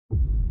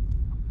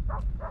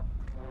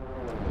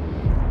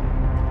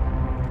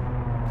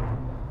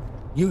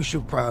You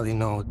should probably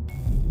know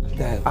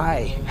that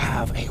I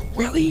have a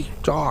really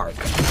dark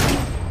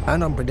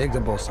and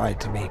unpredictable side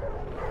to me.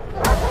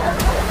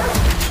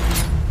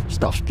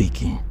 Stop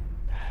speaking.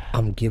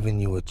 I'm giving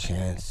you a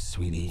chance,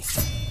 sweetie.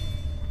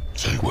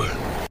 Say when.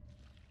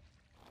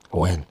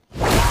 When?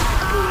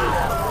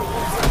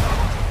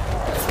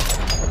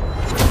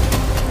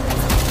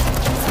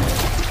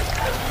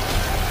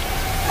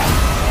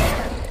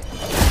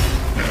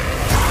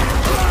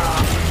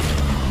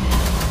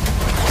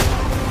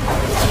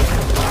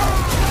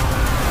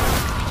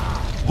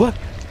 What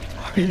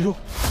are you?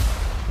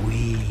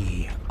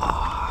 We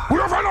are.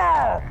 We're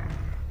Venom!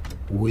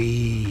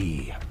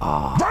 We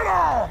are.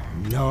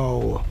 Venom!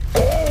 No.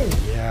 Oh!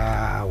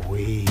 Yeah,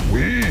 we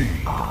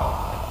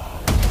are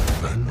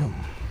Venom.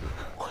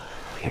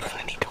 We're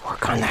gonna need to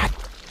work on that.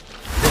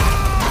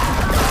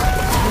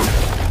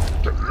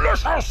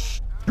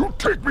 Delicious! You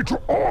take me to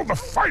all the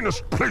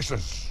finest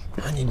places.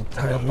 I need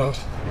time, love.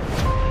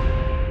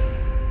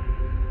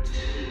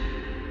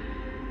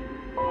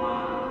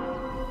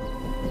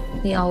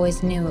 We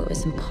always knew it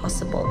was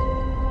impossible.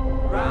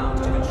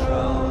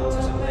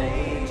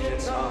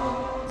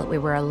 That we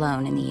were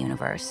alone in the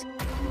universe.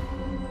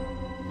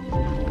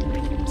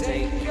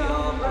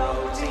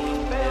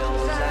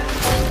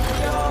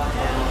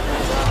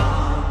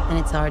 And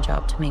it's our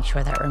job to make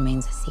sure that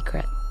remains a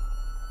secret.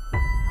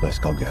 Let's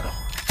go get him.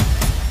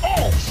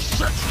 Oh,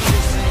 shit!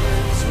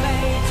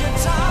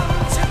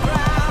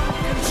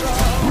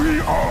 We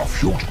are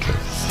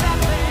fugitives.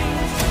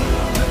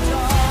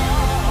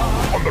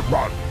 On the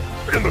run.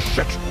 In the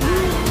shit.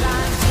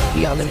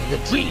 You're living the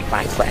dream,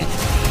 my friend.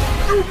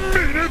 You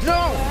mean it?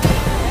 No!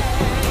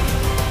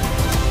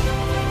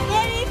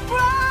 Any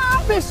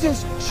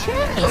promises,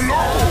 chance?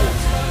 Hello?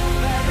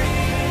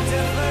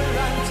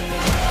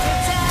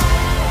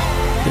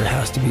 There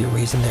has to be a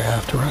reason they're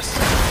after us.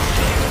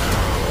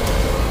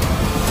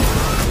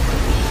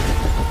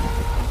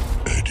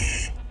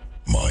 Eddie,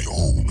 my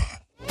own,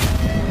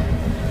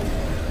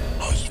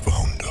 has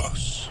found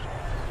us.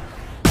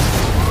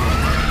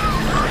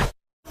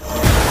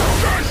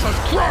 Jesus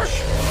Christ!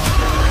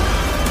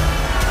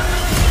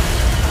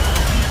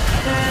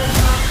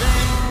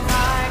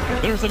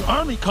 There's an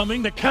army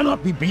coming that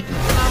cannot be beaten.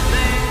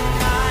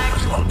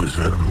 As long as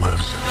Venom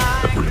lives,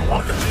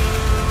 everyone,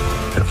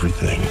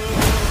 everything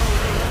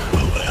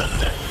will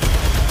end.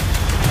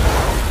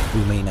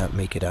 We may not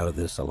make it out of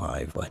this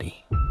alive,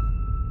 buddy.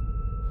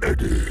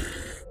 Eddie,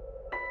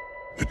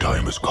 the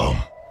time has come.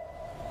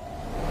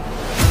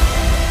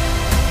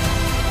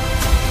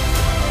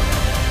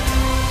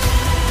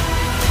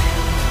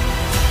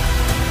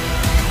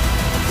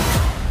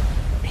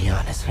 Be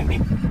honest with me.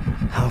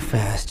 How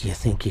fast do you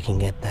think you can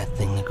get that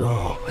thing to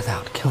go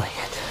without killing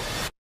it?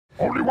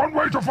 Only one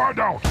way to find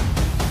out.